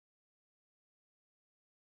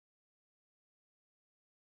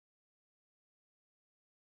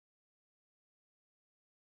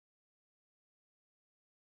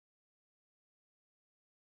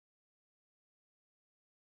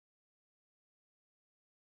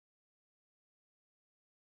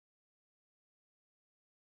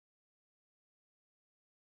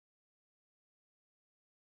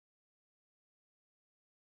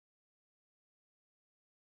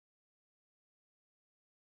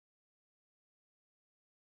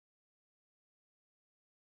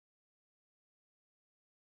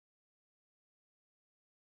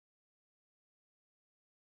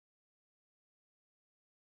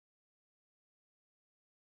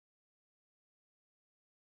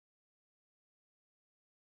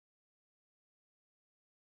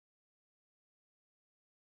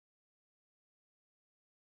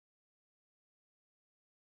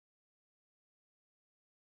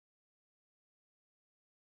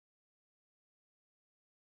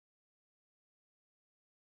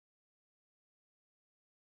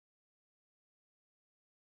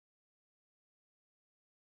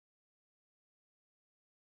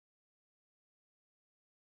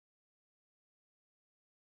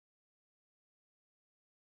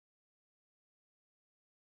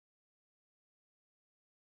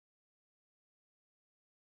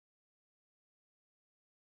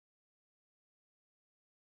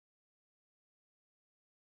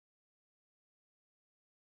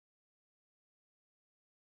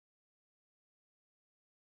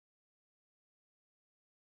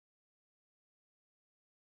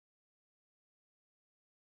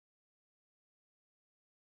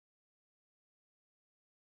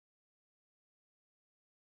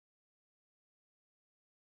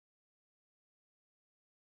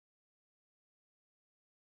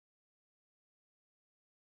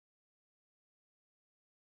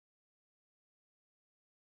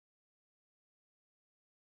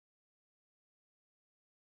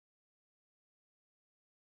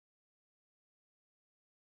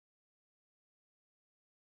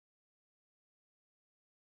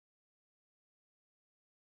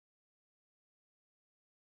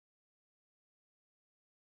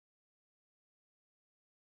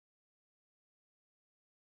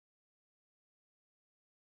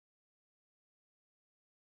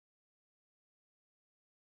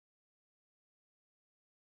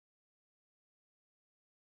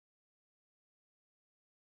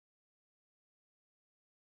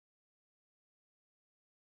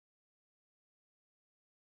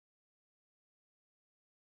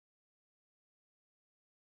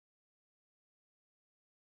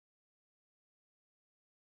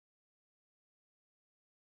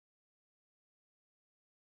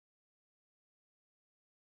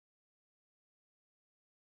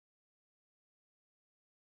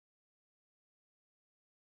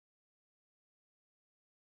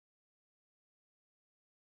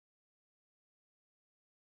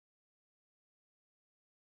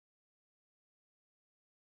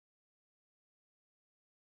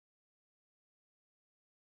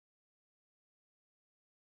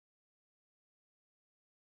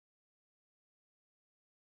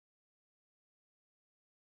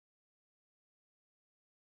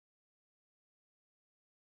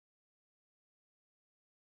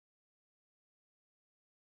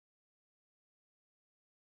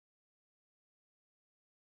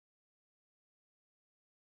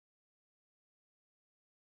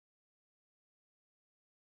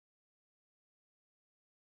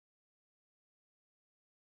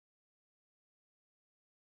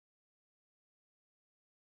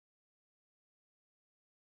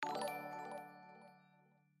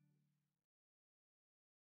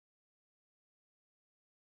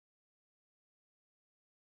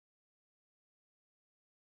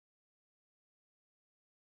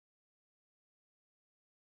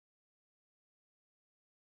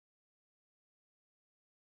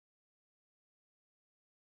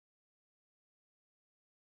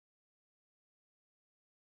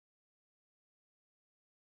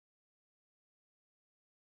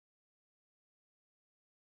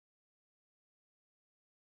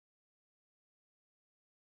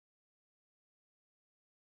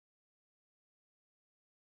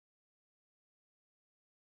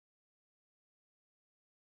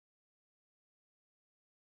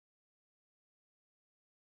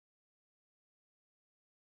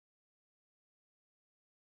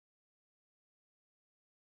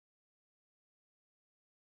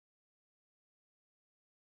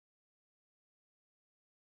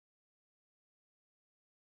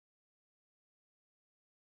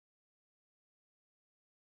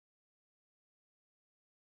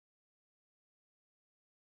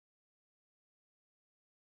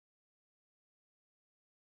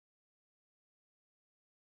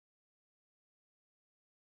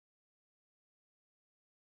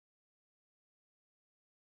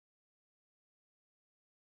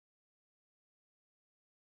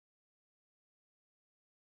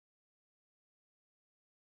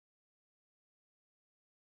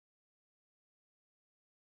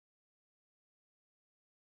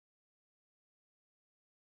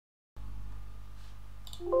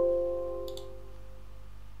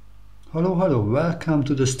Hello, welcome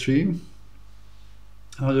to the stream.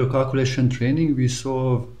 Another calculation training. We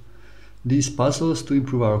solve these puzzles to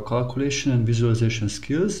improve our calculation and visualization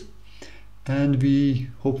skills, and we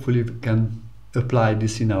hopefully can apply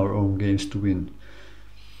this in our own games to win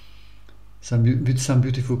with some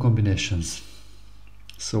beautiful combinations.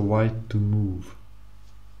 So white to move.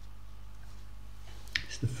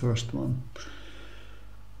 It's the first one.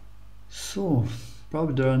 So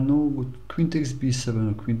probably there are no good queen takes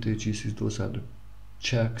b7 or queen takes g6. Those are the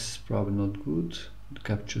checks, probably not good. The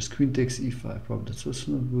captures queen takes e5, probably that's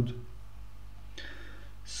also not good.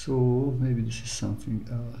 So maybe this is something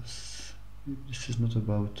else. Maybe this is not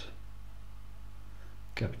about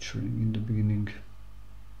capturing in the beginning.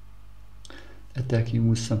 Attacking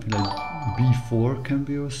with something like b4 can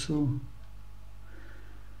be also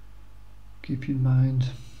keep in mind.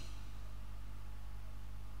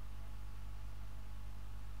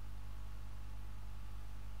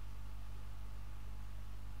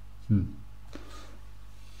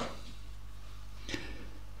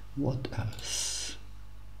 What else?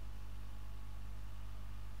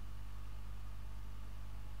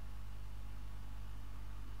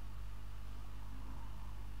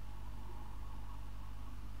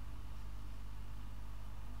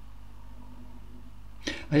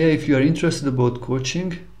 Yeah, if you are interested about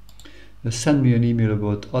coaching, send me an email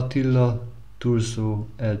about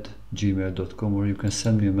attilaturzo@gmail.com, or you can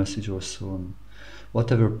send me a message also on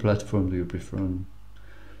whatever platform do you prefer. On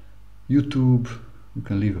YouTube, you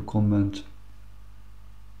can leave a comment.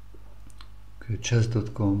 Okay,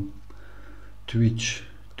 chess.com, Twitch,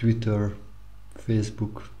 Twitter,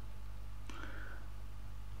 Facebook.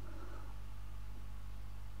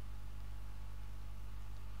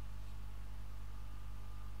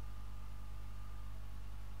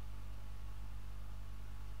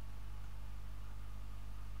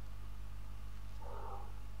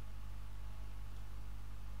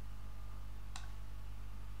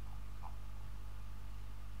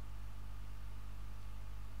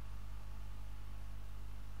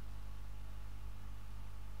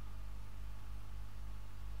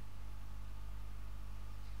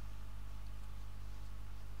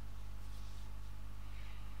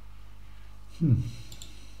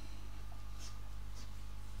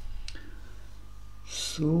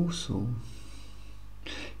 So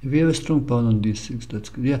if we have a strong pawn on d6, that's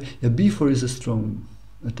good. Yeah, b4 is a strong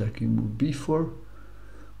attacking move. b4.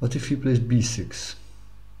 What if he plays b6?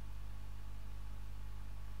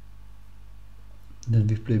 Then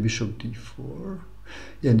we play bishop d4.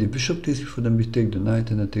 Yeah, and the bishop takes b4, then we take the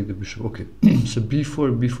knight and then take the bishop. Okay, so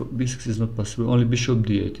b4, b6 is not possible. Only bishop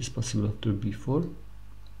d8 is possible after b4.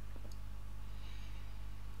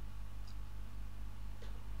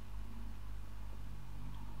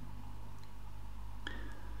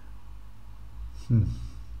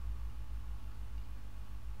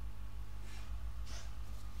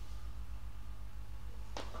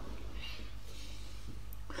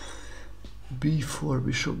 b4,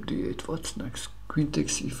 bishop d8. What's next? Queen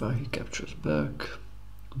takes e5. He captures back.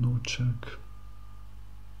 No check.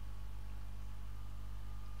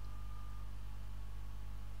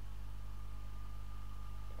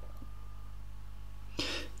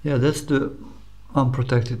 Yeah, that's the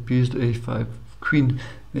unprotected piece, the a5. Queen,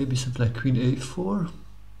 maybe something like queen a4.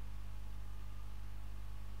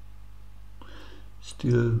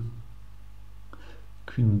 Still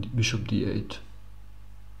queen, bishop d8.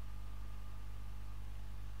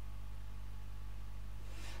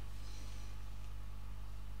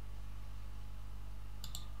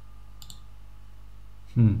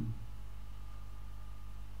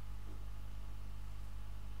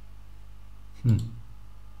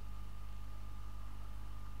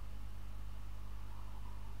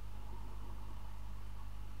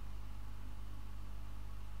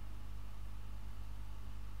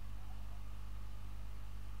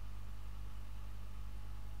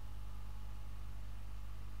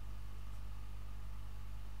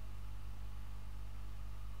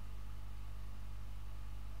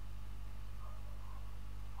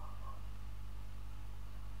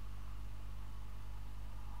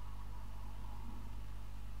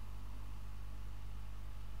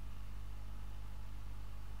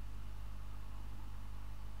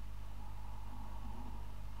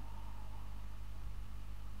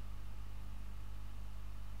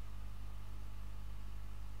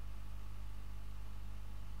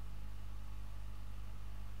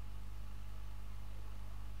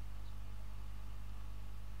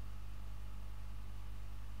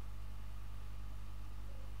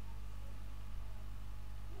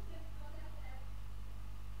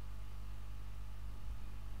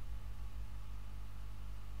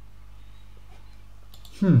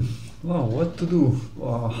 Wow, what to do?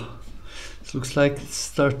 Wow. It looks like it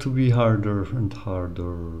starts to be harder and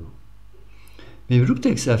harder. Maybe rook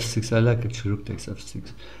takes f6. I like actually rook takes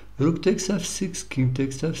f6. Rook takes f6, king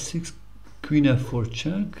takes f6, queen f4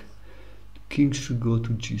 check. King should go to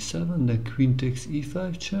g7, then queen takes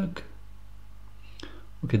e5 check.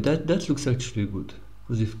 Okay, that looks actually good.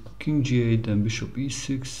 Because if king g8, then bishop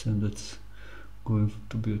e6, and that's going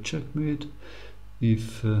to be a checkmate.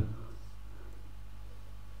 If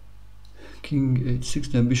king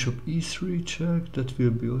h6, then bishop e3 check, that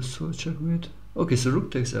will be also a checkmate. Okay, so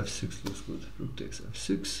rook takes f6 looks good. Rook takes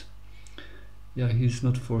f6. Yeah, he's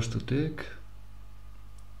not forced to take.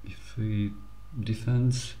 If he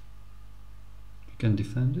defends, he can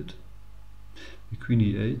defend it. Queen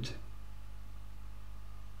e8.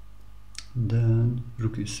 Then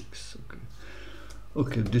rook e6. Okay.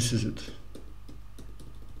 Okay, this is it.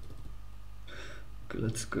 Okay,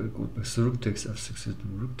 let's go back. So rook takes f6.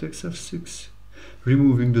 Rook takes f6,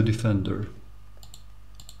 removing the defender.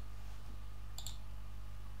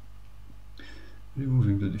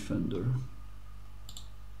 Removing the defender.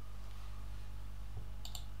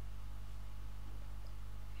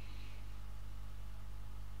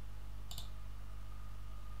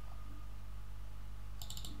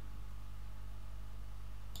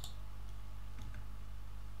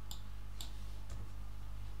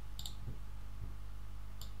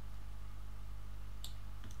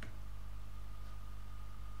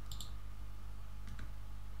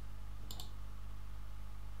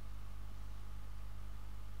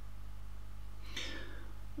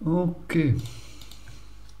 Okay.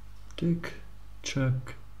 Take,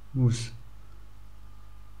 check, moves.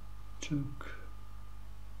 Check.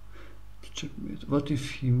 Checkmate. What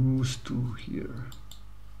if he moves to here?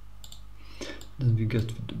 Then we get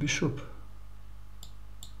with the bishop.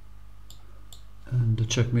 And the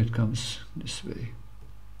checkmate comes this way.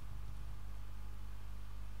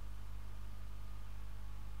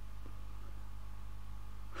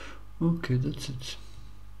 Okay, that's it.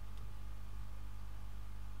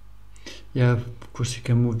 Yeah, of course you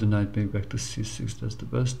can move the knight maybe back to c6, that's the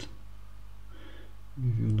best.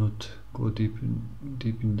 We will not go deep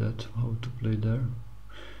in that, how to play there.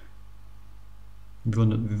 We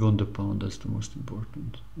won the pawn, that's the most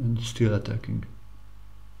important. And still attacking.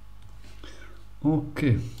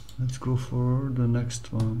 Okay, let's go for the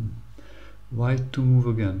next one. White to move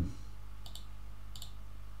again.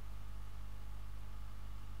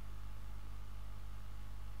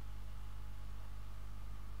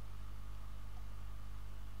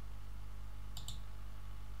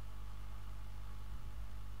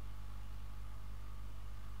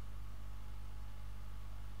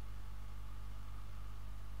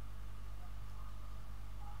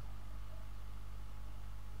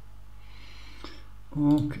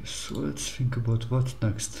 Okay, so let's think about what's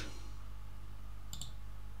next.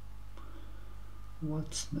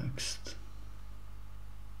 What's next?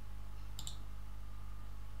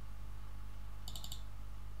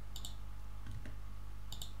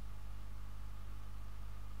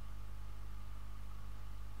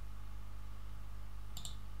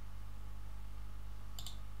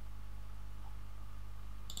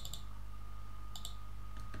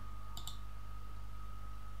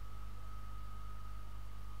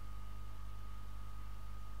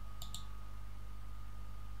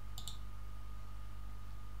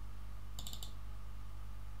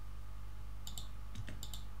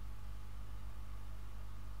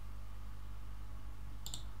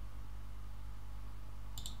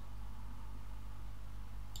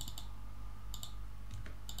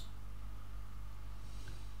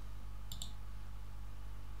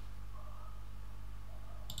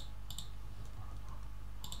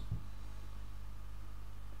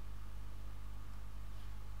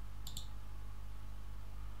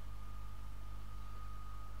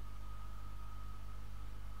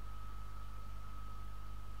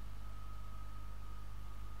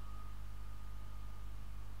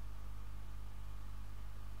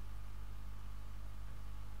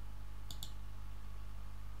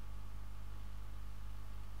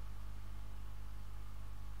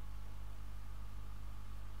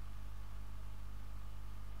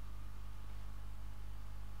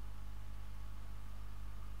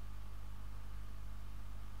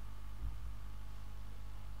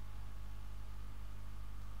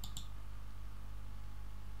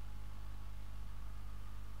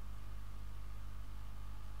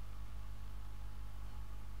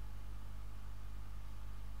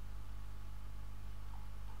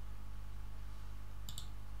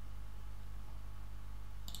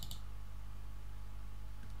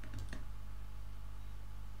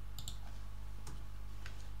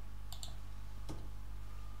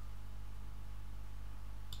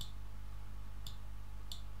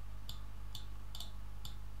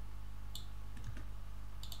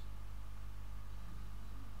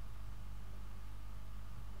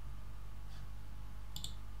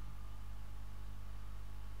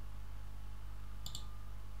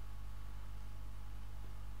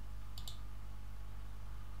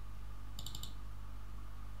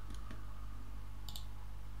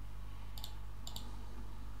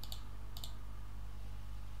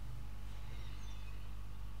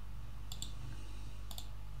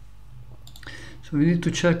 So we need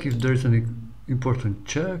to check if there's any important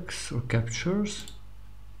checks or captures.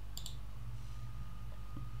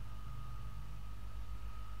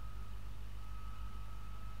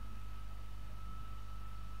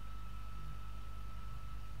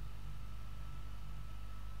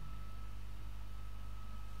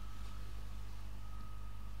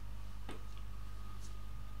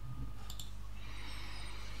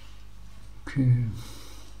 Okay,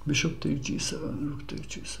 bishop takes g7, rook takes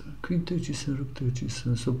g7, queen takes g7, rook takes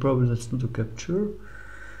g7, so probably that's not a capture.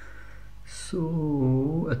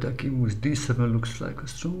 So attacking with d7 looks like a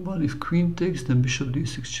strong one. If queen takes, then bishop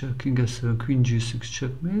d6 check, king s7, queen g6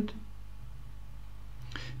 checkmate.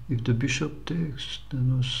 If the bishop takes,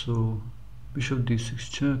 then also bishop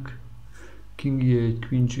d6 check, king e8,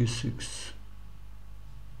 queen g6,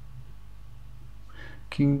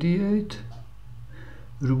 king d8,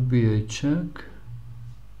 rook b8 check,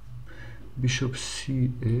 bishop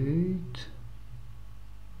c8.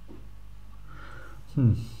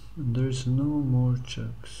 And there's no more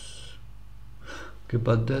checks. Okay,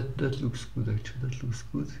 but that looks good actually. That looks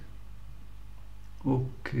good.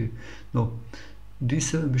 Okay, no,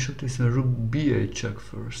 d7, bishop d7, rook b8 check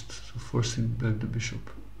first, so forcing back the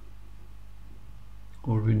bishop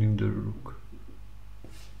or winning the rook.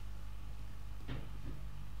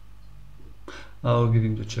 I'll give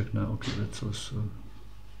him the check now. Okay, that's also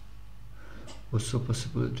a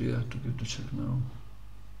possibility. Yeah, to give the check now.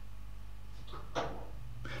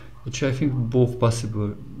 Which I think both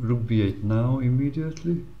possible. Rook b8 now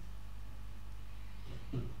immediately.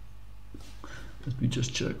 Let me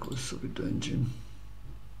just check also with the engine.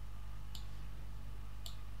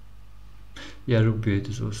 Yeah, rook b8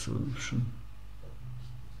 is also an option.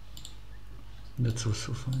 That's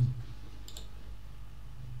also fine.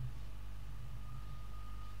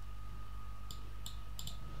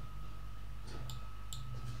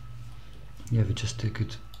 Yeah, we just take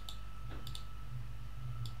it.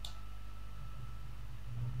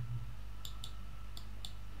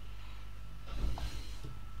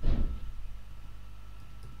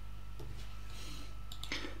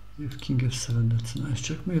 We have king f7, that's a nice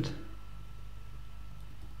checkmate.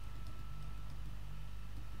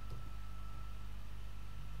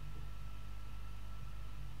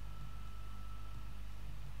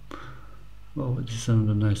 Wow, this is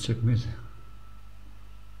another nice checkmate.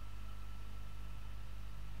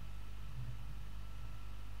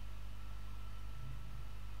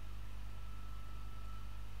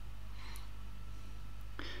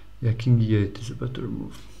 Yeah, king e8 is a better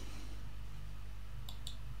move.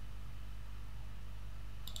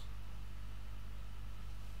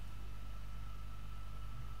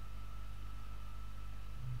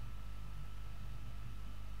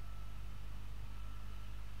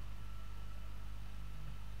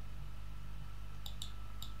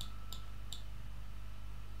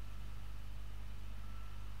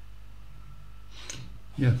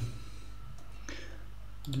 Yeah,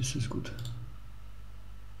 this is good.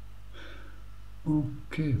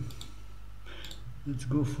 Okay, let's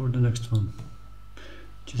go for the next one,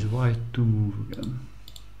 which is white to move again.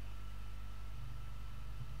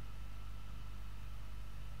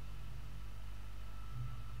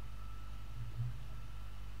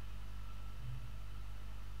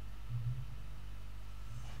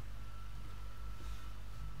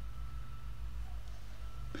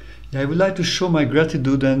 Yeah, I would like to show my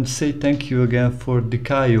gratitude and say thank you again for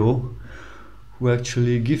Dikayo, who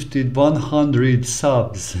actually gifted 100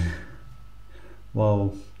 subs.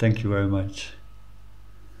 Wow, thank you very much.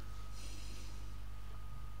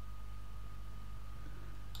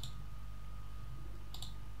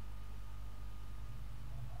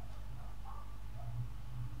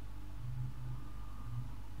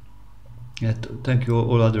 Yeah, thank you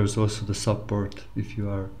all others also the support, if you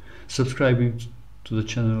are subscribing to the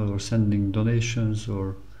channel or sending donations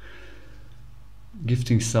or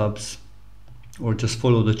gifting subs or just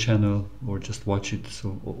follow the channel or just watch it.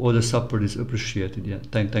 So all the support is appreciated. Yeah,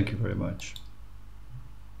 thank you very much.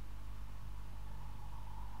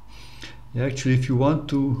 Yeah, actually, if you want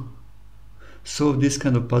to solve this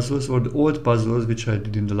kind of puzzles or the old puzzles which I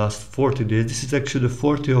did in the last 40 days, this is actually the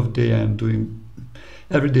 40th day I'm doing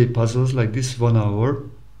everyday puzzles like this, 1 hour.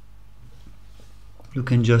 You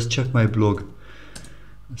can just check my blog.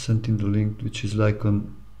 I sent in the link, which is like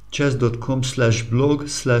on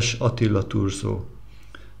chess.com/blog/Attila Turzo.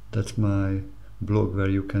 That's my blog where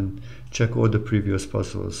you can check all the previous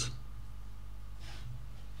puzzles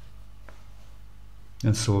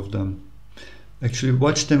and solve them. Actually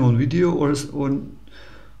watch them on video or on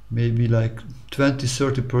maybe like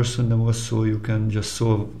 20-30% them also you can just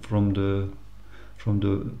solve from the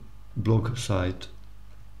blog site.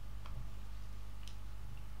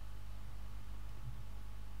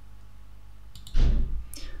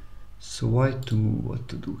 So white to move, what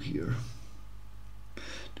to do here?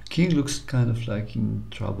 The king looks kind of like in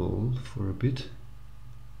trouble for a bit.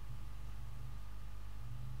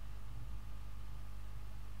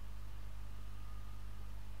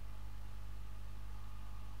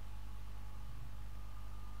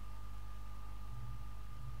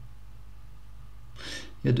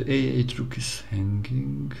 Yeah, the a8 rook is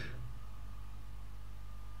hanging.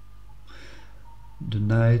 The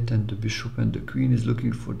knight and the bishop and the queen is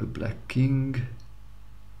looking for the black king.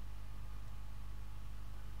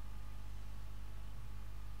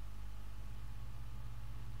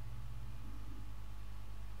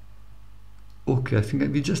 Okay, I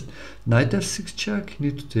think we just knight f6 check,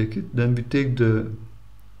 need to take it. Then we take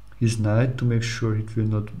his knight to make sure it will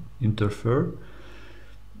not interfere.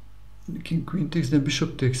 The king queen takes, then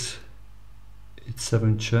bishop takes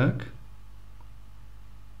h7 check.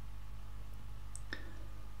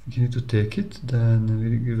 We need to take it, then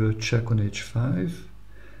we give a check on h5,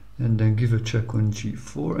 and then give a check on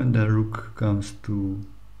g4, and then rook comes to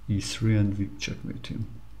e3 and we checkmate him.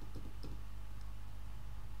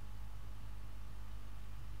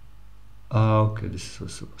 Okay, this is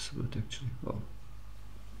also possible actually. Wow.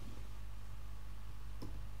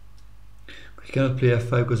 We cannot play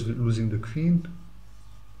f5 because we're losing the queen.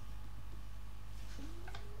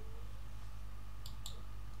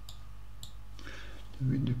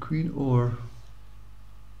 Win the queen, or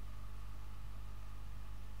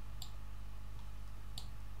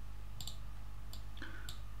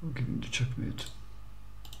giving the checkmate.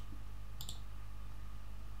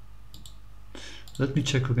 Let me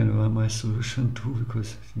check again my solution too,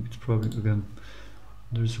 because I think it's probably, again,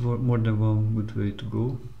 there's more than one good way to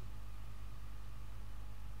go.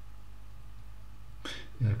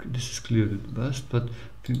 Yeah, this is clearly the best, but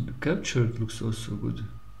I think the capture looks also good.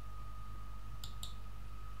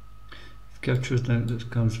 If captures, then that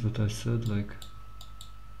comes what I said, like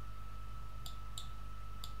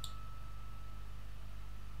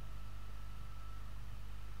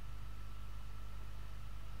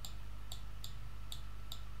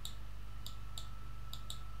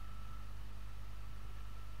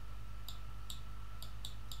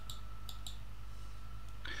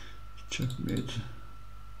checkmate.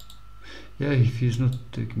 Yeah, if he's not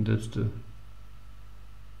taking, that's the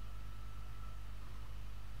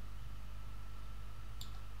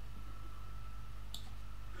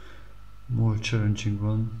more challenging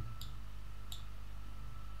one.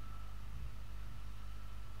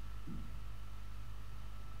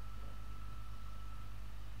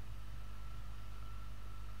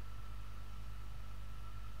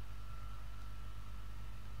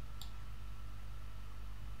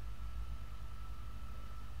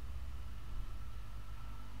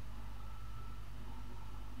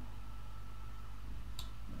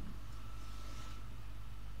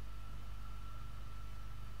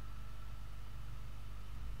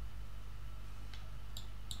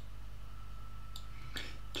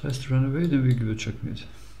 Tries to run away, then we give a checkmate.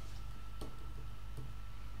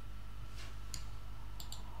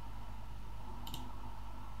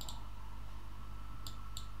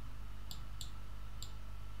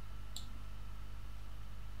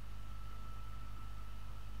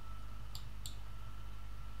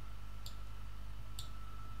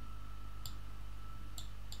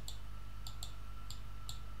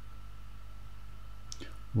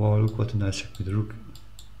 Wow, look what a nice check with the rook.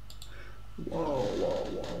 Wow, wow,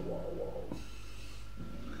 wow, wow,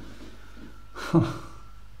 wow.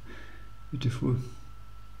 Beautiful.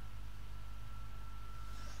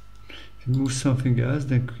 If you move something else,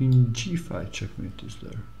 then queen g5 checkmate is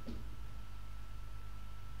there.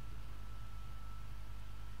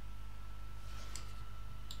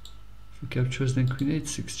 If he captures, then queen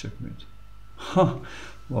h6 checkmate. Ha!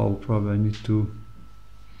 Wow, probably I need to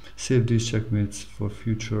save these checkmates for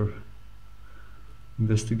future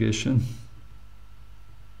investigation.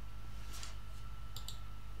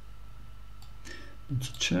 It's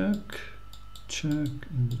a check,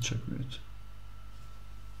 and a checkmate.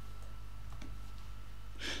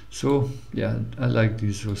 So yeah, I like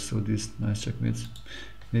these also, these nice checkmates.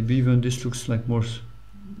 Maybe even this looks like more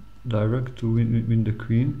direct to win the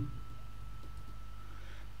queen.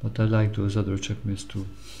 But I like those other checkmates too.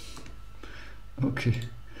 Okay,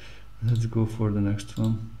 let's go for the next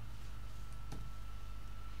one.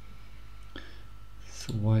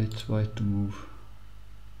 So white to move.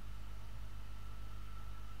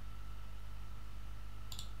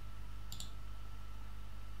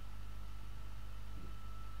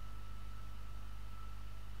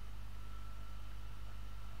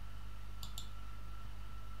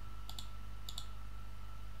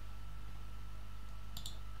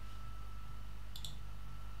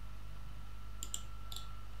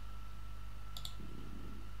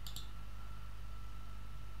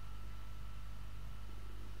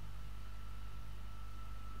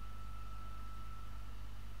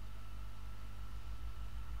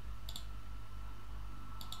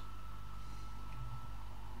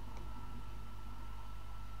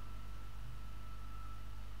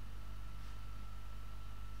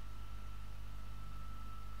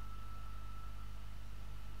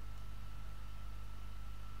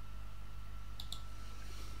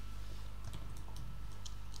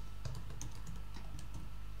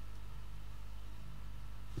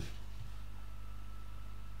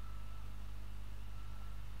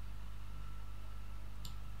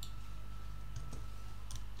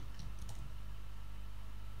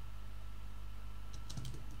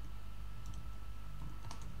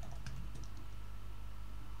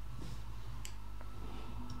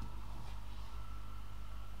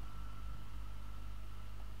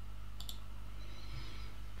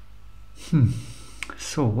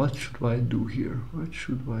 So what should I do here? What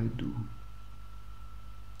should I do?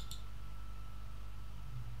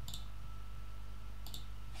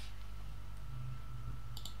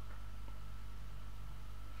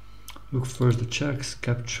 Look first the checks,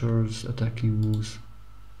 captures, attacking moves.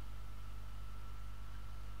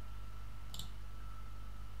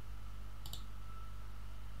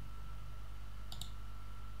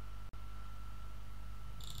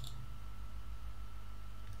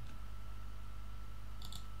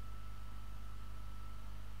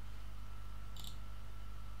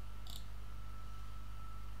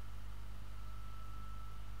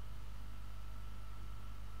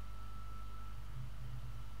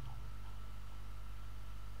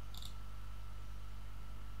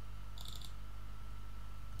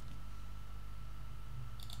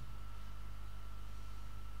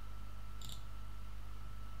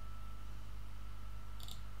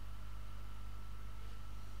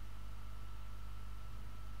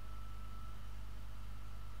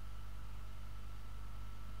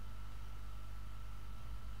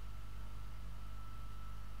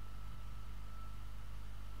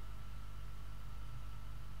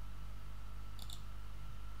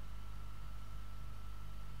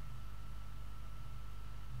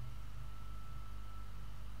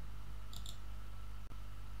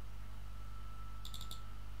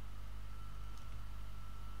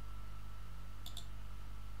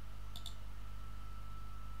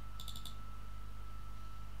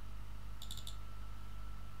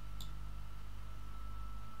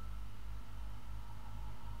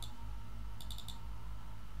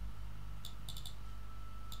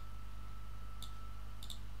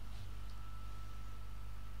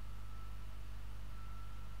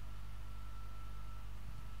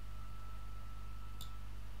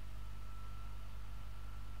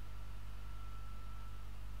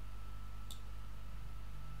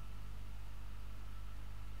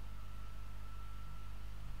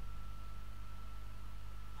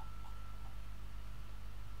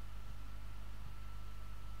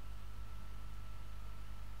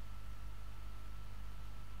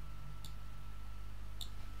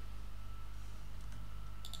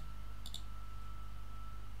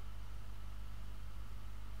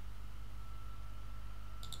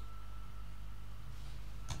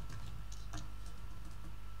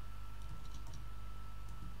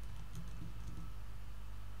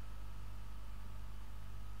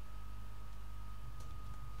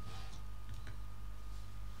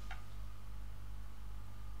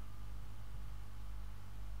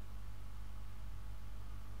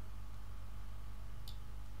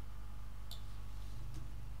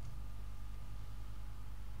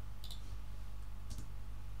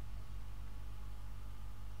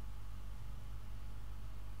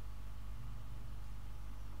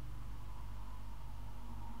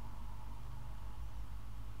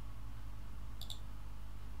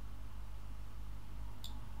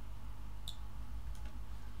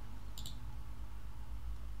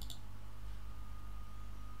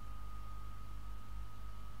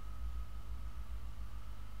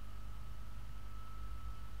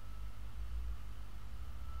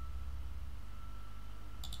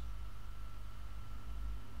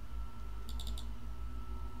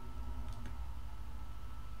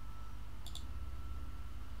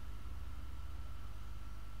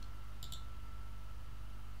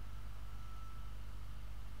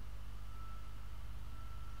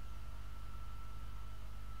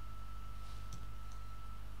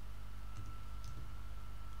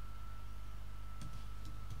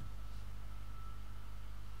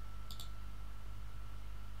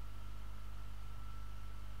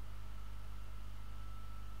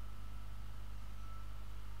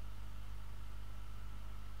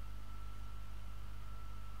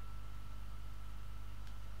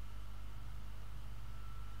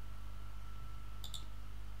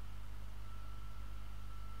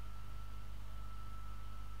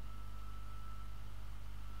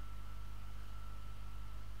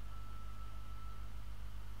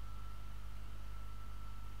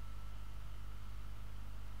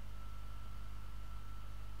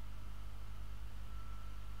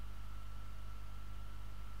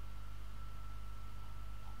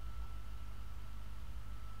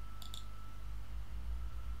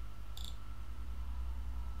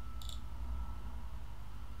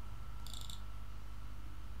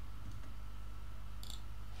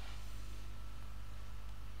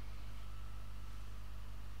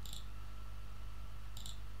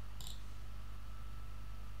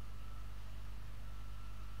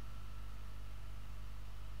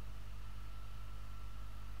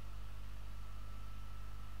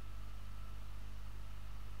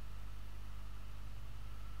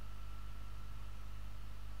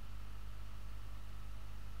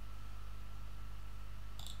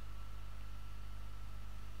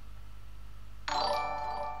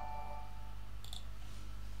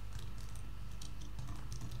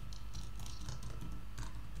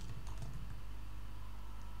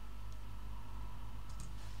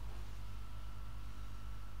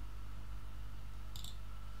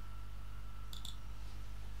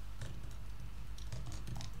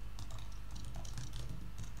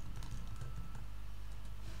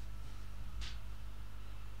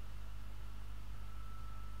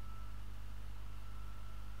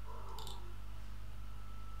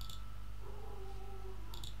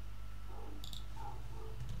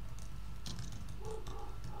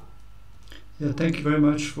 Yeah, thank you very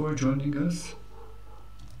much for joining us.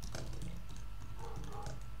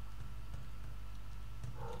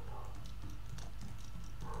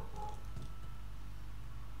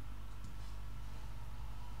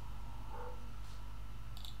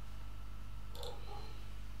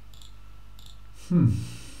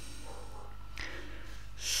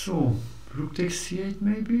 So, rook takes c8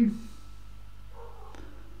 maybe?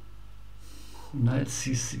 Knight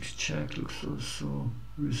c6 check looks also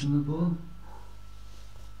reasonable.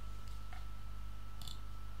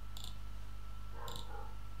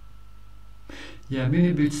 Yeah,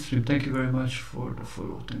 mini bit stream, thank you very much for the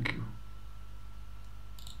follow, thank you.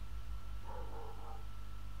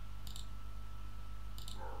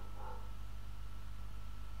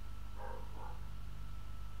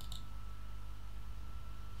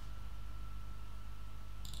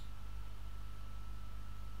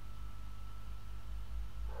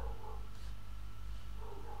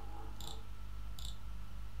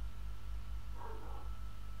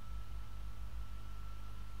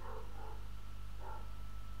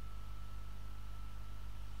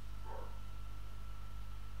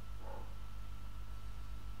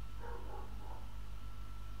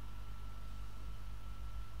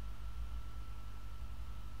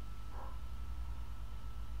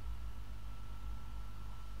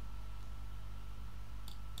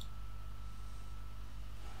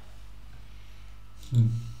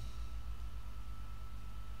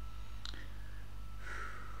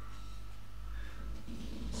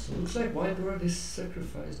 So looks like white already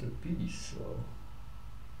sacrificed a piece, so...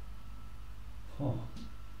 Huh.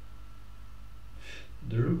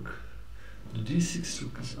 The rook, the d6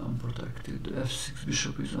 rook is unprotected, the f6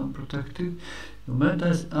 bishop is unprotected. The moment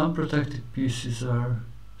as unprotected pieces are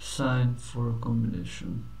signed for a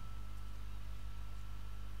combination.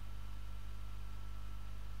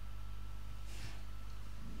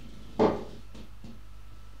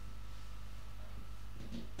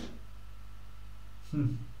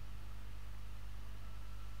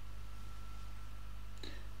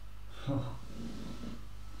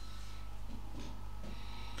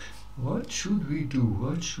 What should we do?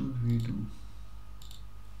 What should we do?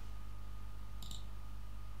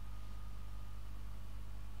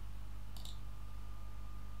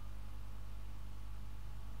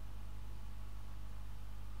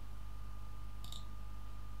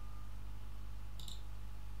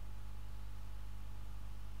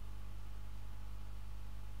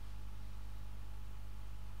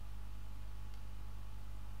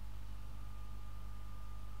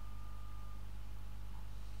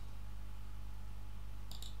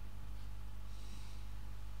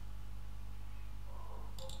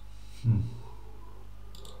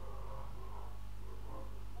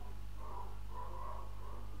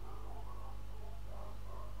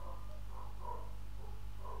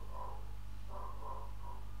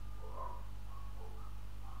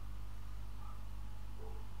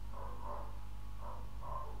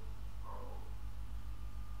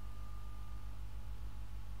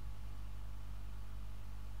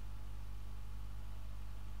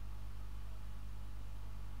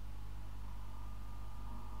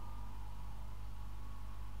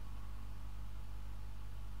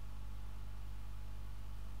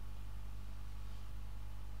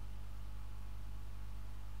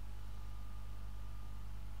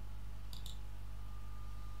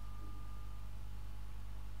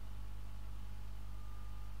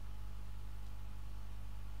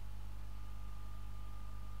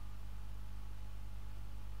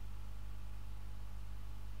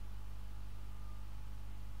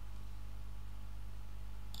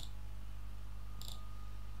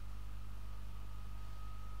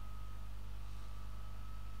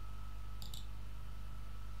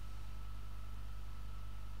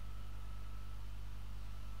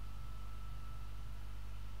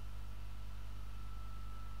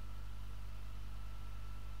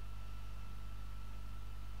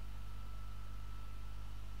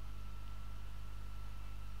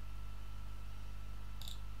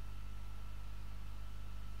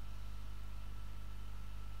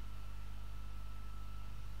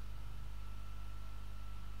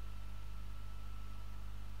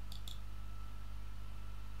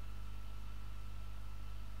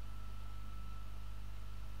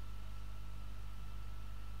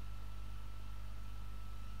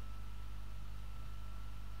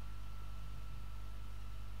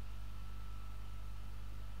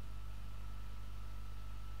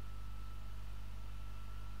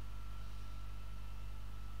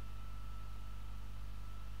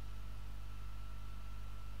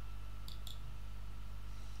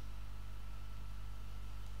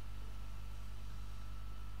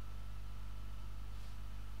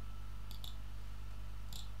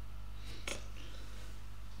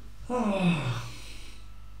 Oh.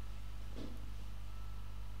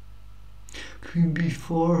 Queen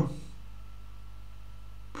b4.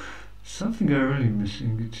 Something I'm really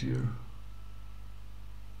missing it here.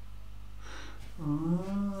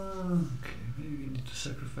 Okay, maybe we need to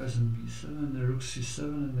sacrifice on b7, then rook c7,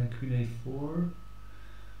 and then queen a4.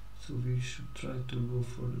 So we should try to go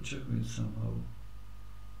for the checkmate somehow.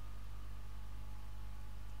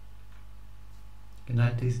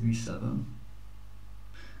 Knight takes b7.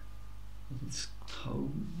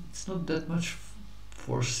 It's not that much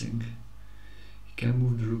forcing. You can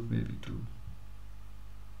move the rook maybe to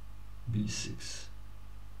b6.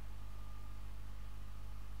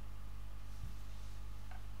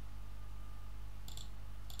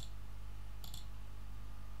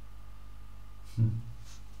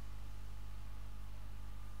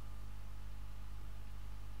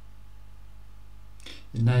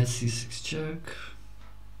 Knight c6 check.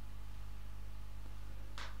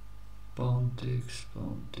 Pawn takes,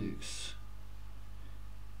 pawn takes.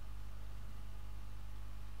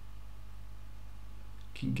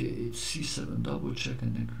 King a8, c7 double check,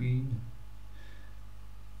 and then queen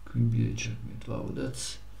b8 checkmate. Wow,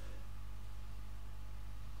 that's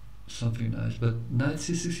something nice. But knight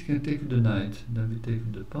c6 you can take with the knight, then we take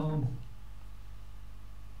with the pawn.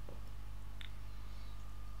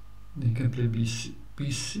 Then you can play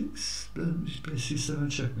b6, then we play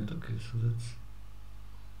c7 checkmate. Okay, so that's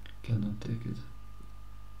cannot take it.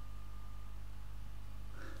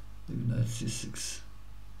 Maybe knight c6.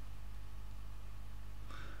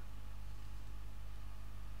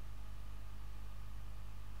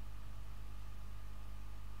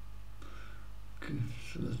 Okay,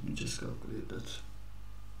 so let me just calculate that.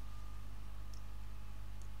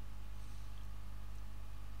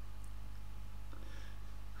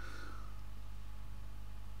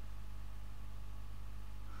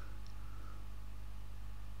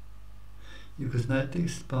 Because knight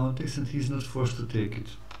takes, pawn takes, and he's not forced to take it.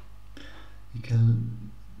 He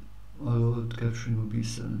can allow capturing of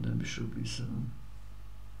b7 and then bishop b7.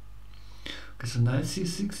 Okay, so knight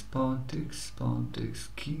c6, pawn takes,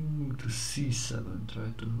 king to c7, try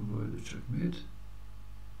to avoid the checkmate.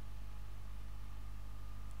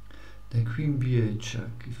 Then queen b8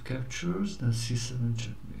 check, if captures, then c7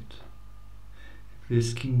 checkmate. If he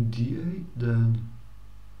plays king d8, then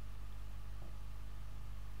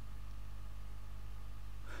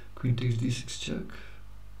queen takes d6 check,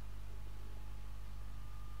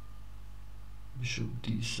 bishop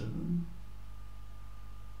d7,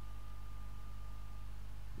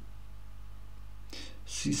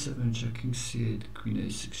 c7 checking, c8, queen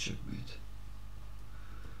a6 checkmate.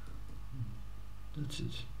 That's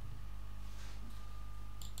it.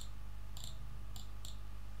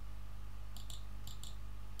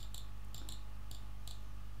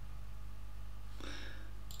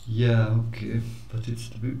 Yeah, okay, but it's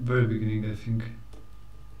the very beginning, I think.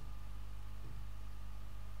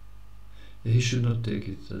 Yeah, he should not take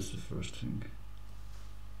it, that's the first thing.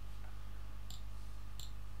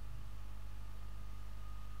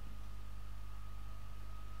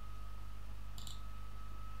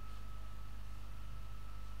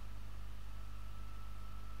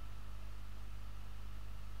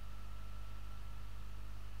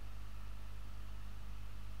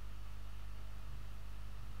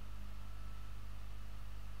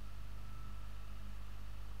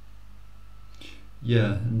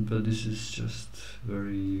 Yeah, but this is just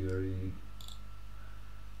very, very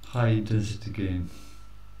high intensity game.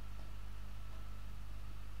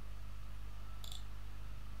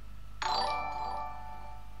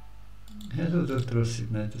 Hello Dr.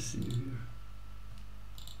 Osip, nice to see you here.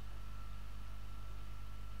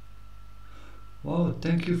 Wow,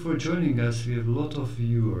 thank you for joining us. We have a lot of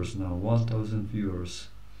viewers now, 1000 viewers.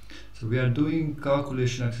 So we are doing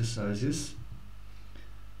calculation exercises.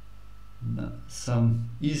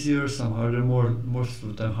 Some easier, some harder, most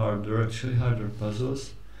of the time harder, actually harder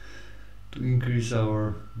puzzles, to increase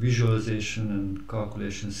our visualization and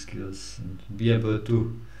calculation skills and be able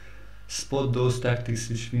to spot those tactics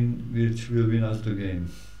which will win us the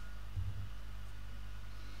game.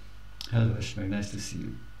 Hello Ashmeg, nice to see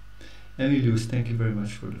you. Emilius, thank you very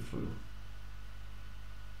much for the follow.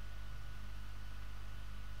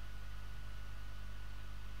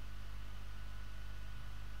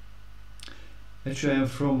 Actually, I am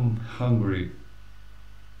from Hungary.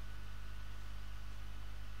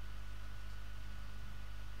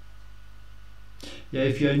 Yeah,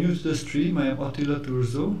 if you are new to the stream, I am Attila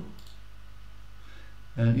Turzo,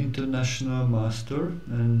 an international master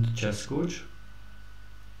and chess coach.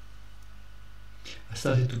 I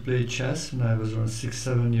started to play chess when I was around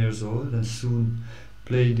 6-7 years old, and soon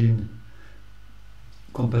played in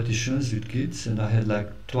competitions with kids, and I had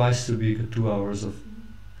like twice a week 2 hours of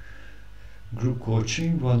group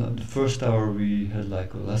coaching. The first hour we had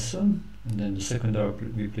like a lesson, and then the second hour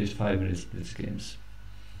we played 5 minute blitz games.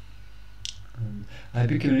 And I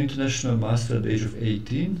became an international master at the age of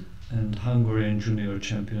 18 and Hungarian junior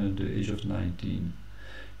champion at the age of 19.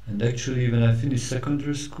 And actually, when I finished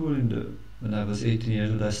secondary school when I was 18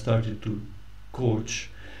 years old, I started to coach.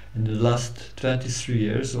 In the last 25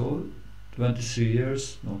 years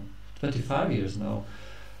now,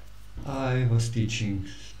 I was teaching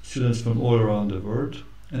students from all around the world.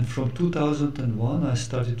 And from 2001, I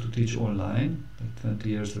started to teach online, like 20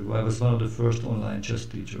 years ago. I was one of the first online chess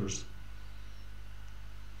teachers.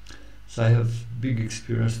 So I have big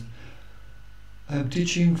experience. I'm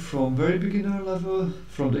teaching from very beginner level,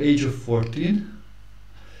 from the age of 14.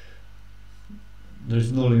 There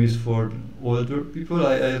is no limit for older people.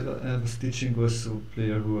 I was teaching also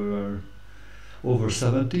players who are over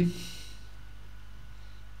 70.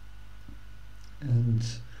 And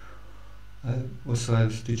I was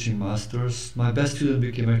teaching masters. My best student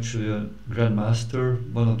became actually a Grandmaster,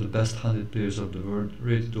 one of the best 100 players of the world,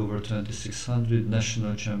 rated over 2600,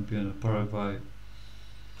 national champion of Paraguay.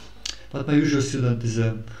 But my usual student is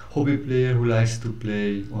a hobby player who likes to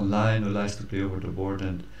play online or likes to play over the board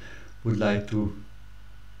and would like to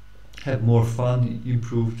have more fun,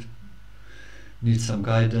 improved, need some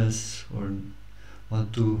guidance, or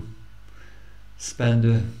want to spend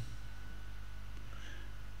a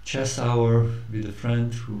chess hour with a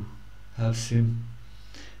friend who helps him.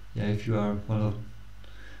 Yeah, if you are one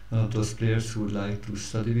of those players who would like to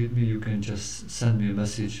study with me, you can just send me a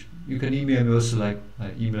message. You can email me also, like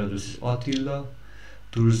my email address is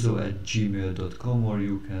attilaturzo@gmail.com, or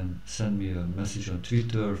you can send me a message on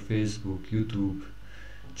Twitter, Facebook, YouTube,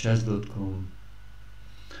 chess.com,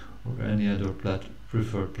 or any other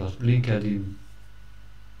preferred platform, LinkedIn.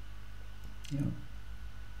 Yeah.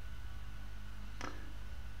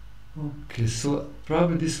 Okay, so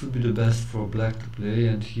probably this would be the best for black to play,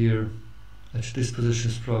 and here, actually this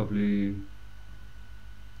position is probably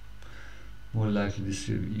more likely this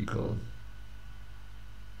will be equal.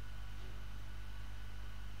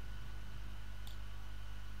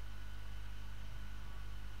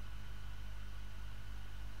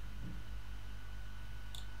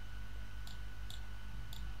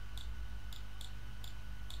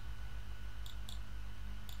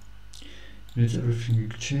 It's everything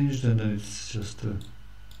changed, and then it's just a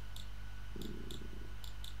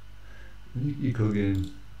equal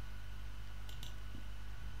game.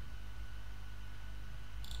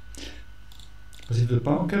 But if the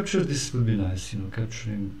pawn captures, this would be nice,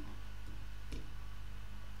 capturing.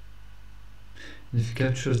 And if he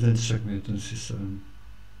captures, then checkmate on c7.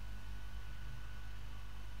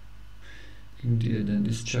 King d8, then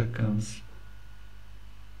this check comes.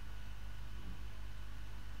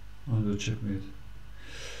 On the checkmate.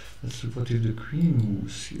 Let's look what if the queen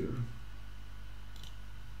moves here.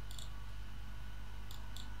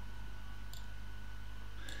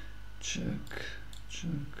 Check,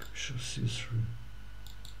 bishop c3.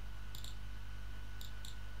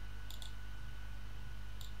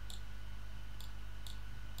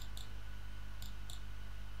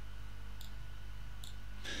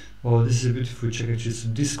 Wow, this is a beautiful check. Actually, it's a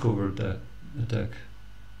discovered attack,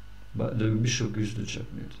 but the bishop gives the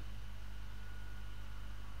checkmate.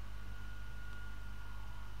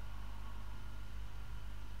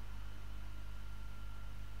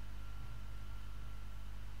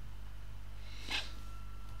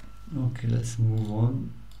 Okay, let's move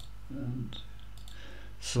on and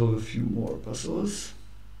solve a few more puzzles.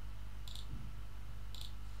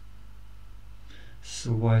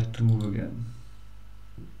 So white to move again.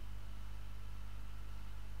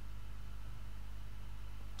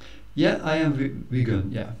 Yeah, I am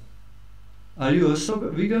vegan, yeah. Are you also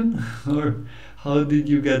vegan? Or how did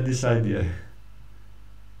you get this idea?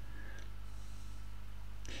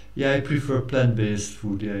 Yeah, I prefer plant-based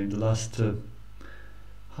food, yeah, in the last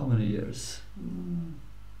how many years?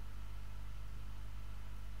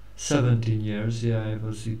 17 years, yeah, I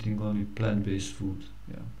was eating only plant-based food.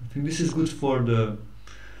 Yeah, I think this is good for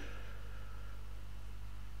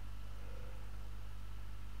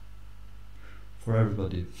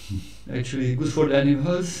everybody. Actually, good for the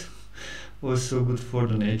animals, also good for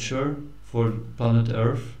the nature, for planet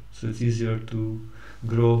Earth. So it's easier to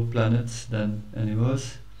grow planets than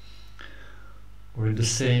animals. Or in the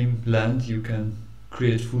same land, you can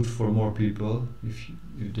create food for more people if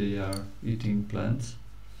they are eating plants.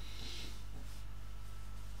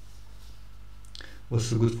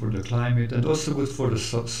 Also good for the climate and also good for the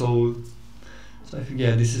soul. So I think,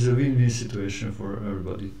 yeah, this is a win-win situation for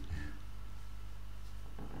everybody.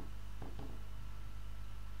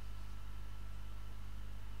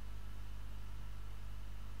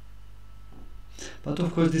 But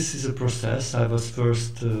of course, this is a process. I was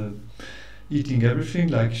first eating everything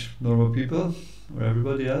like normal people or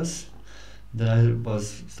everybody else. Then I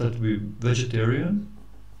started to be vegetarian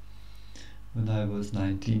when I was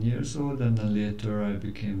 19 years old, and then later I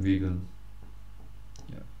became vegan.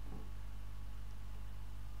 Yeah.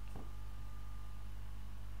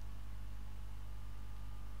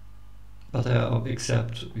 But I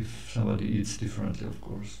accept if somebody eats differently, of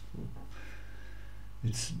course. So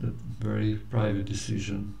it's a very private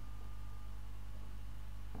decision.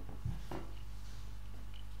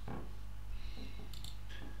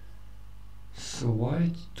 So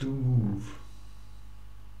why to move?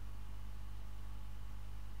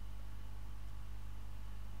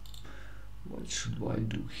 What should I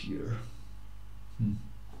do here?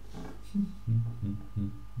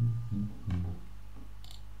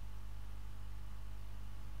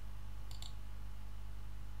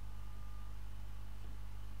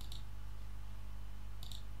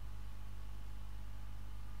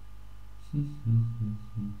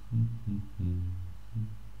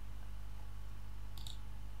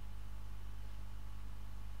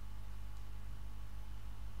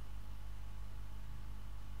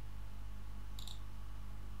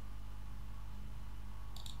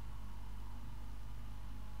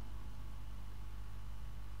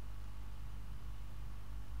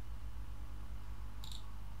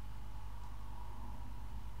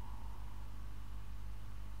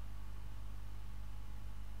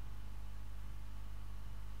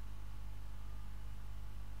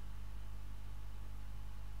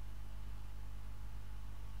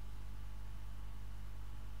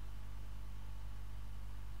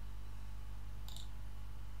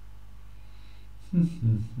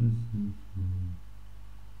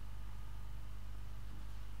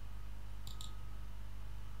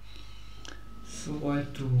 So why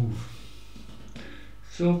to move?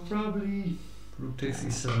 So probably rook takes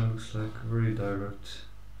e7 looks like a very direct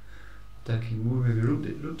attacking move. Maybe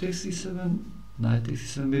rook takes e7, knight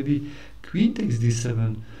takes e7, maybe queen takes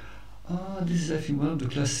d7. This is I think one of the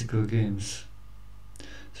classical games.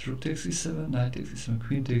 So rook takes e7, knight takes e7,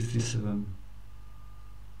 queen takes d7,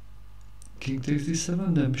 king takes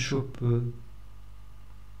d7, then bishop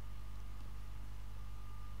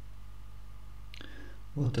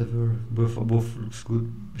whatever, both looks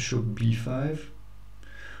good. Bishop b5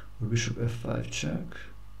 or bishop f5 check,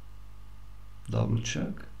 double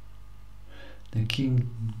check. Then king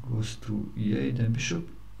goes to e8, then bishop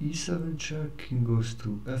e7 check, king goes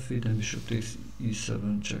to f8, then bishop takes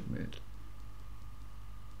e7 checkmate.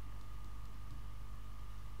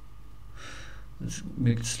 Let's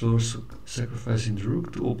make it slower, so sacrificing the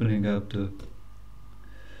rook to opening up the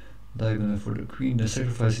diagonal for the queen, then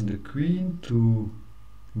sacrificing the queen to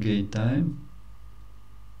gain time.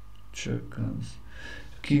 Check comes.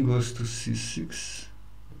 King goes to c6.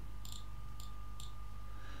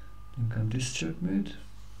 Then comes this checkmate.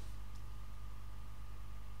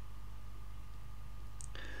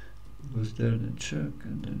 Goes there, then check,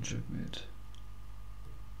 and then checkmate.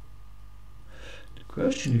 The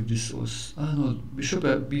question if this was... no, bishop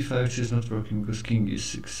at b5 which is not working because king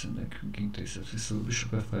e6 and then king takes f6, so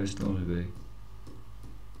bishop f5 is the only way.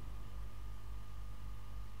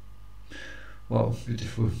 Wow,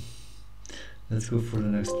 beautiful. Let's go for the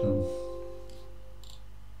next one.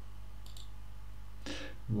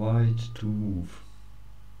 White to move.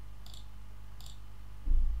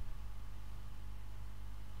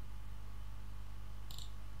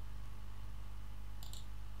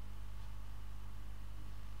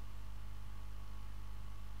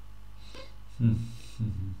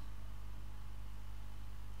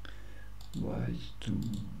 White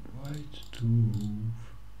to move.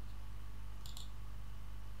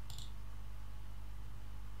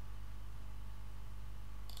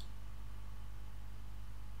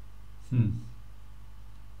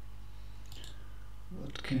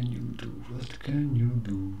 What can you do? What can you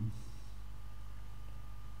do?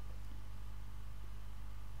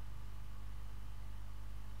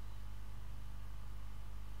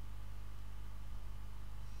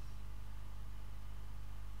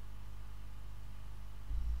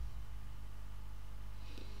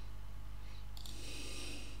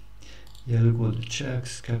 Yeah, look all the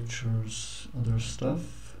checks, captures, other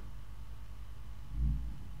stuff.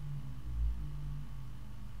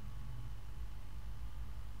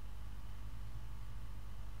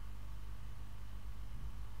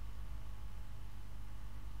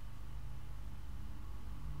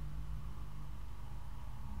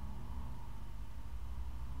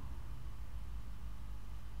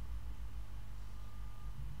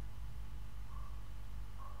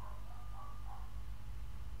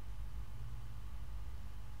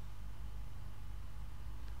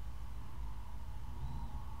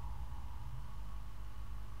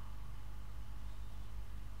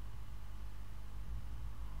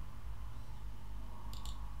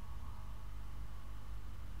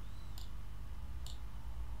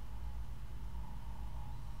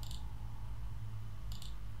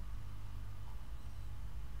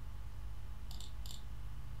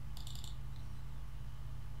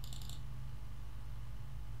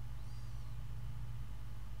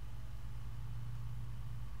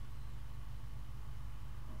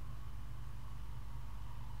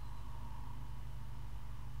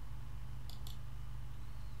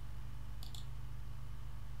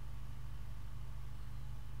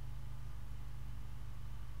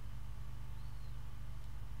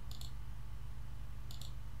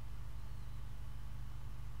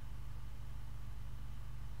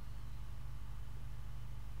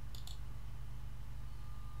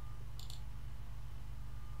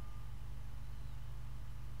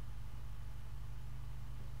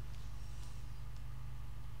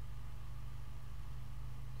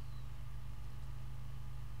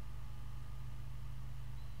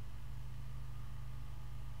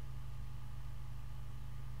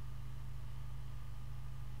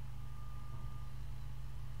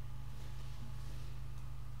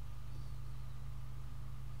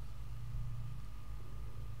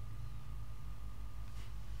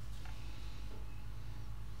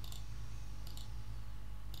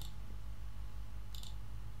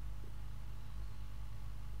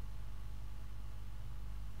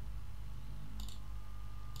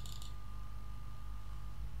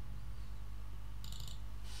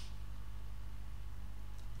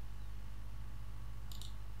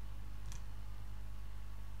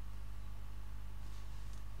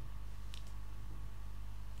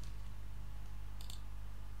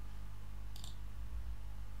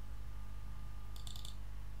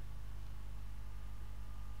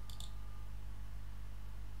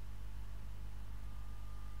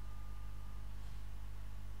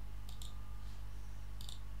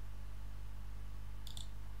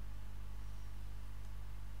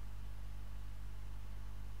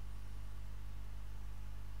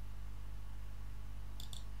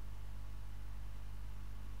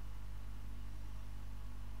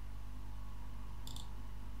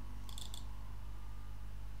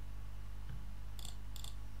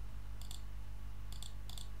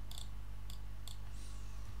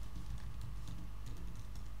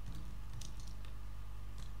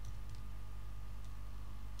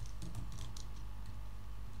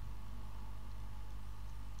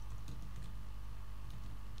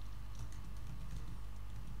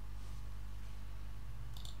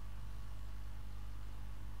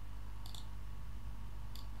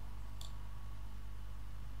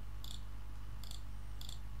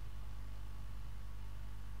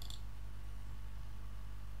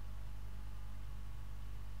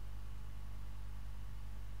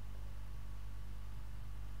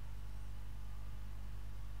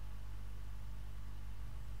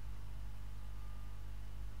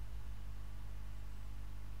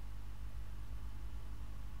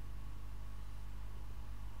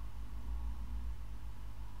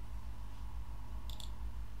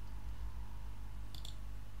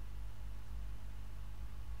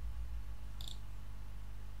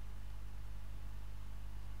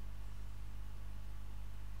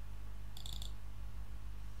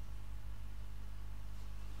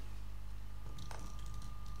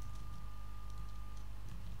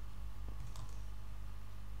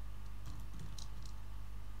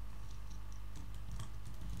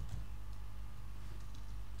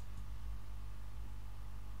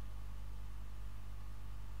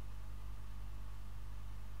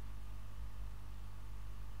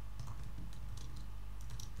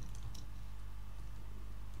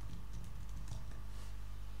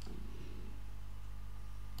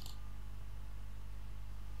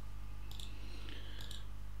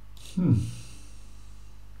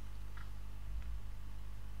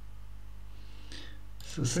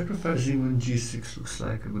 So sacrificing on g6 looks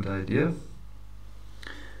like a good idea.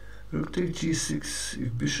 Rook takes g6.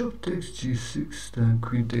 If bishop takes g6, then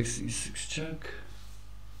queen takes e6 check.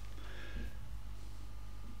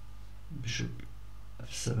 Bishop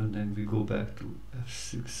f7, then we go back to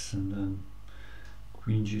f6, and then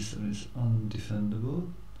queen g7 is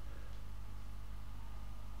undefendable.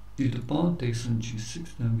 If the pawn takes on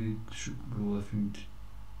g6, then we should go, I think,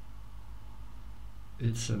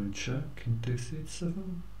 h7 check. King takes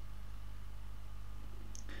h7.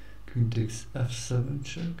 Queen takes f7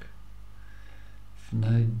 check. If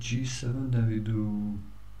knight g7, then we do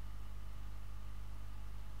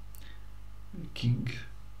king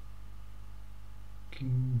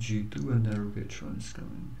g2, and then rook h1 is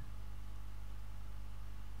coming.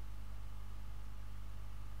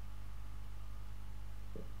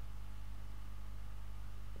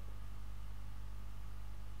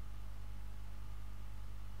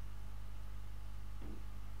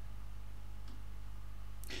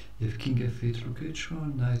 You have king f8, rook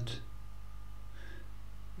h1, knight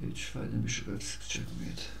h5, and bishop f6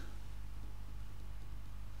 checkmate.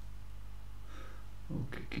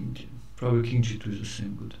 Okay, king g, probably king g2 is the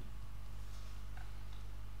same, good.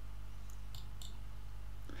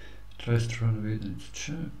 Tries to run away, then it's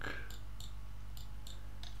check.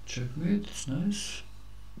 Checkmate, it's nice.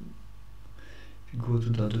 If you go to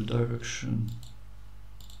the other direction,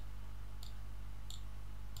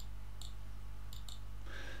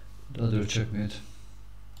 the other checkmate.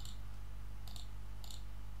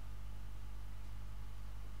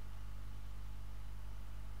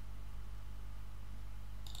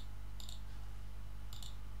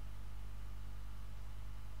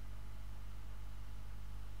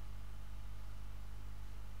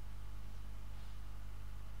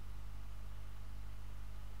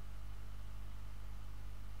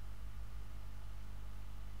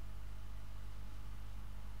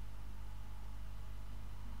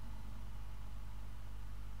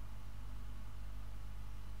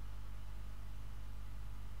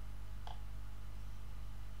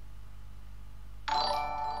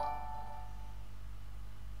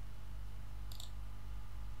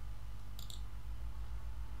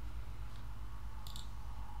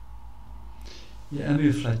 Yeah,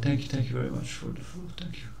 Emil Flight, thank you very much for the follow,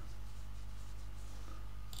 thank you.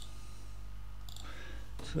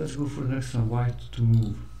 So let's go for the next one, white to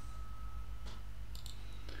move.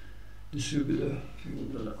 This will be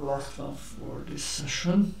the last one for this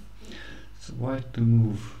session. So white to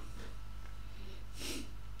move.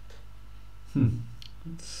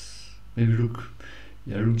 It's maybe rook.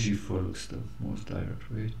 Yeah, rook g4 looks the most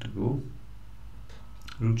direct way to go.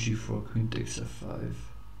 Rook g4, queen takes f5.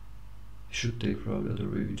 Should take probably the other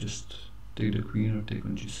way, we just take the queen or take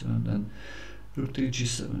on g7, then rook takes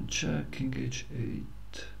g7 check, king h8,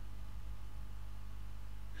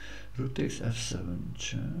 rook takes f7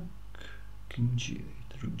 check, king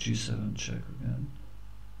g8, rook g7 check again,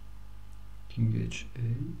 king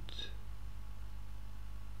h8,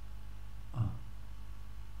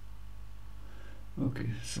 okay,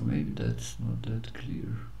 so maybe that's not that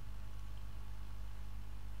clear.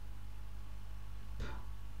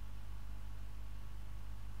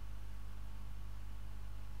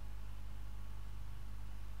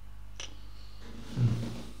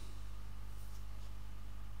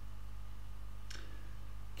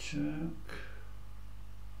 Check.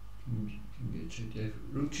 King h8. Yeah,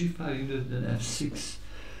 rook g5, then f6.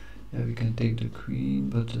 Yeah, we can take the queen,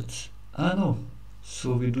 but that's no.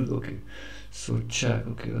 So we do okay. So check.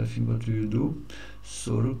 Okay, I think what we will do.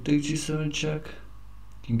 So rook takes g7 check.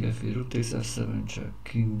 King f8. Rook takes f7 check.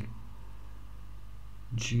 King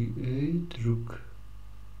g8. Rook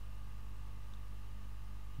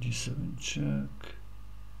g7 check.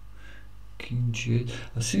 King g8.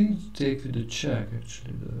 I think take with the check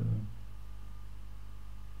actually.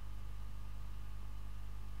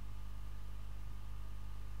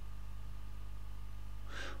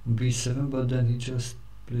 B7, but then he just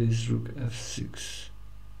plays rook f6.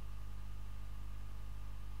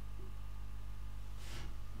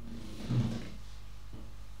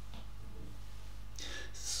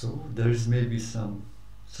 So there is maybe some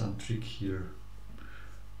trick here.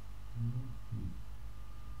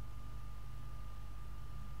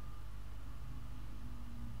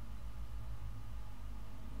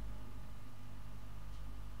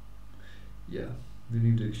 Yeah, we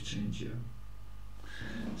need to exchange, yeah.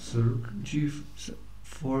 So rook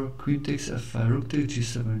g4, queen takes f5, rook takes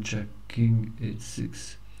g7 check, king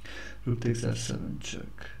h6, rook takes f7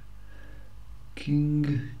 check,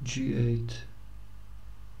 king g8,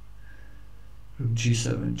 Rook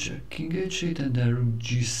g7 check, king h8, and then rook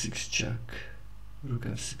g6 check. Rook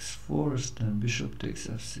f6 forced, then bishop takes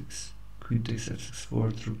f6, queen takes f6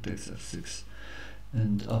 forward, rook takes f6,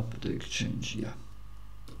 and up the exchange, yeah.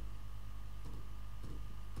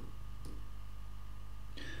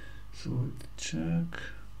 So check,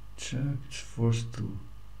 check, it's forced to.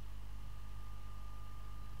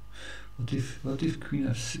 What if queen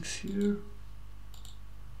f6 here?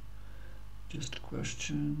 Just a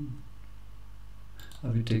question. I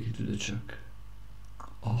will take it to the check.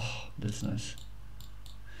 Oh, that's nice.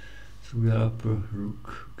 So we are up a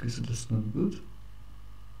rook. Okay, so that's not good.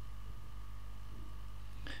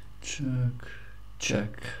 Check,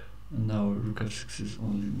 check, and now rook f6 is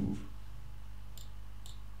only move.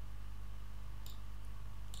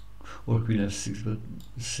 Or queen f6, but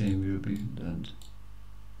the same will be the end.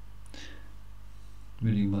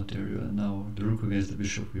 Winning material, and now the rook against the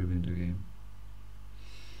bishop will win the game.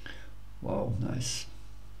 Wow, nice.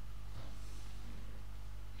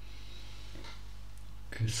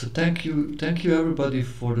 Okay, so thank you everybody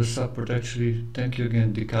for the support. Actually, thank you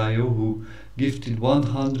again Dikayo, who gifted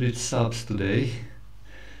 100 subs today.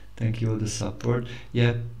 Thank you all the support.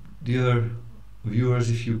 Yeah, dear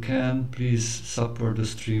viewers, if you can, please support the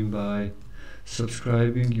stream by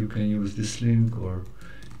subscribing. You can use this link, or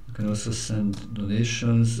you can also send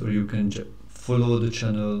donations, or you can follow the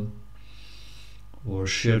channel or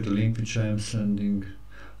share the link which I am sending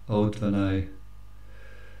out when I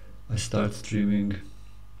start streaming.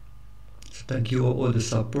 So thank you all the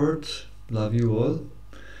support. Love you all.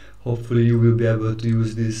 Hopefully you will be able to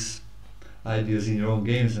use these ideas in your own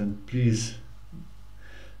games, and please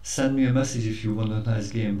send me a message if you want a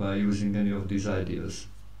nice game by using any of these ideas.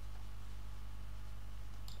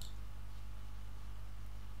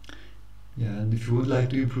 Yeah, and if you would like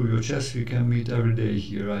to improve your chess, we can meet every day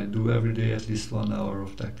here. I do every day at least 1 hour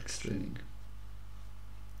of tactics training.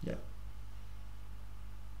 Yeah.